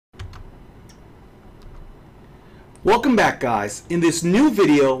Welcome back, guys. In this new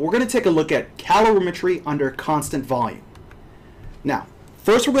video, we're going to take a look at calorimetry under constant volume. Now,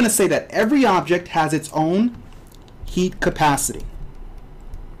 first we're going to say that every object has its own heat capacity.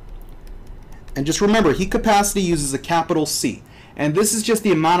 And just remember, heat capacity uses a capital C. And this is just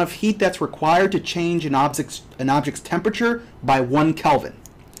the amount of heat that's required to change an object's temperature by 1 Kelvin.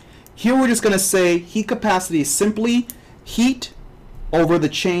 Here we're just going to say heat capacity is simply heat over the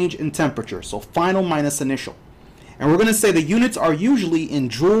change in temperature. So final minus initial. And we're going to say the units are usually in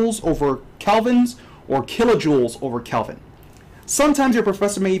joules over kelvins or kilojoules over Kelvin. Sometimes your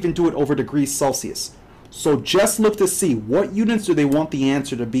professor may even do it over degrees Celsius. So just look to see what units do they want the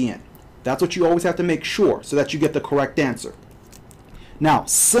answer to be in. That's what you always have to make sure so that you get the correct answer. Now,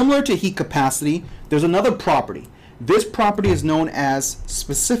 similar to heat capacity, there's another property. This property is known as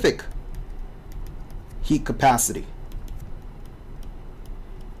specific heat capacity.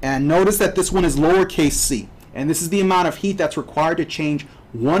 And notice that this one is lowercase c. And this is the amount of heat that's required to change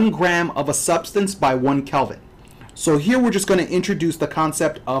 1 gram of a substance by 1 Kelvin. So here we're just going to introduce the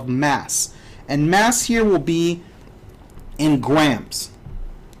concept of mass. And mass here will be in grams.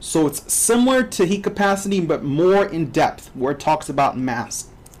 So it's similar to heat capacity, but more in depth, where it talks about mass.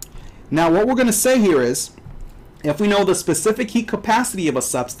 Now what we're going to say here is, if we know the specific heat capacity of a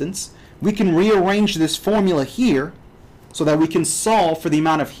substance, we can rearrange this formula here so that we can solve for the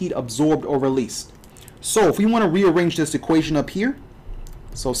amount of heat absorbed or released. So if we want to rearrange this equation up here,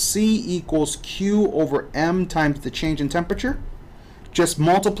 so C equals Q over M times the change in temperature, just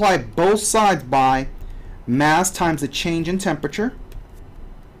multiply both sides by mass times the change in temperature,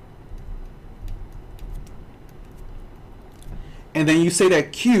 and then you say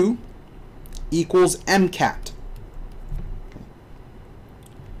that Q equals MCAT.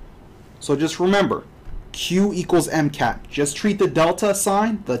 So just remember, Q equals MCAT. Just treat the delta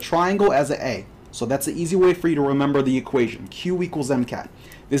sign, the triangle, as an A. So that's the easy way for you to remember the equation. Q equals MCAT.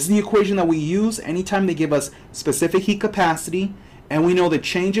 This is the equation that we use anytime they give us specific heat capacity and we know the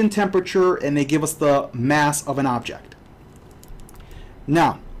change in temperature and they give us the mass of an object.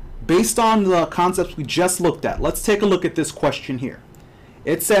 Now, based on the concepts we just looked at, let's take a look at this question here.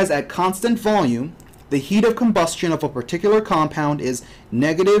 It says at constant volume, the heat of combustion of a particular compound is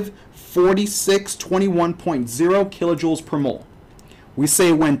negative 4621.0 kilojoules per mole. We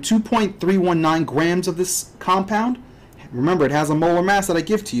say when 2.319 grams of this compound, remember it has a molar mass that I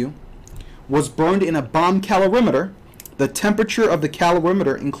give to you, was burned in a bomb calorimeter, the temperature of the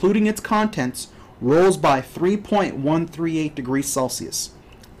calorimeter, including its contents, rose by 3.138 degrees Celsius.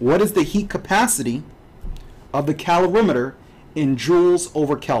 What is the heat capacity of the calorimeter in joules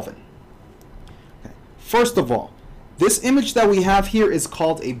over Kelvin? Okay. First of all, this image that we have here is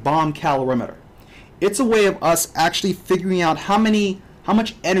called a bomb calorimeter. It's a way of us actually figuring out how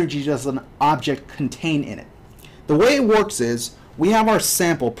much energy does an object contain in it. The way it works is we have our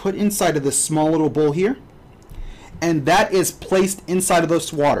sample put inside of this small little bowl here, and that is placed inside of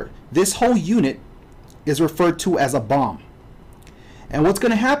this water. This whole unit is referred to as a bomb. And what's going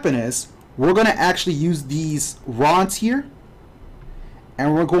to happen is we're going to actually use these rods here,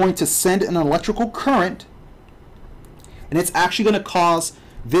 and we're going to send an electrical current, and it's actually going to cause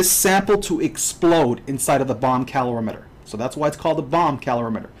this sample to explode inside of the bomb calorimeter. So that's why it's called a bomb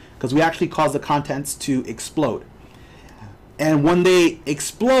calorimeter, because we actually cause the contents to explode. And when they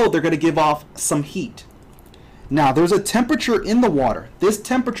explode, they're going to give off some heat. Now, there's a temperature in the water. This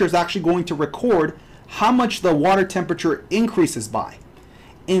temperature is actually going to record how much the water temperature increases by.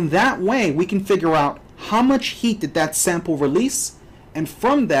 In that way, we can figure out how much heat did that sample release, and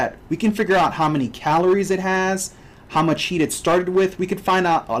from that, we can figure out how many calories it has, how much heat it started with. We could find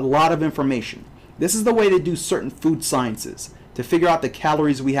out a lot of information. This is the way they do certain food sciences, to figure out the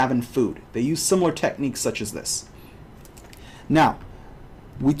calories we have in food. They use similar techniques such as this. Now,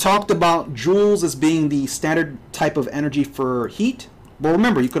 we talked about joules as being the standard type of energy for heat. But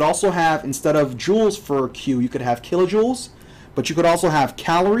remember, you could also have, instead of joules for Q, you could have kilojoules, but you could also have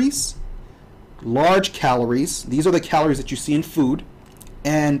calories, large calories. These are the calories that you see in food,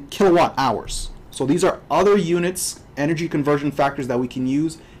 and kilowatt hours. So these are other units, energy conversion factors that we can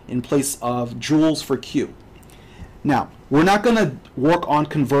use in place of joules for Q. Now, we're not going to work on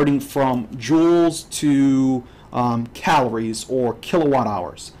converting from joules to calories or kilowatt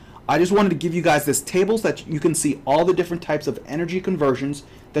hours. I just wanted to give you guys this table so that you can see all the different types of energy conversions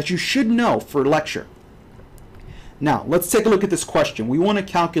that you should know for lecture. Now, let's take a look at this question. We want to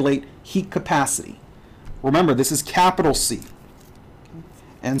calculate heat capacity. Remember, this is capital C.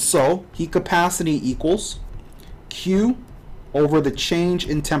 And so, heat capacity equals Q over the change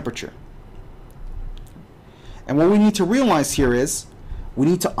in temperature. And what we need to realize here is we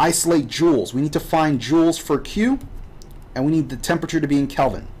need to isolate joules. We need to find joules for Q and we need the temperature to be in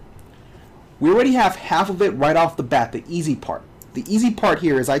Kelvin. We already have half of it right off the bat, the easy part. The easy part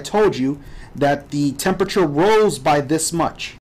here is I told you that the temperature rose by this much.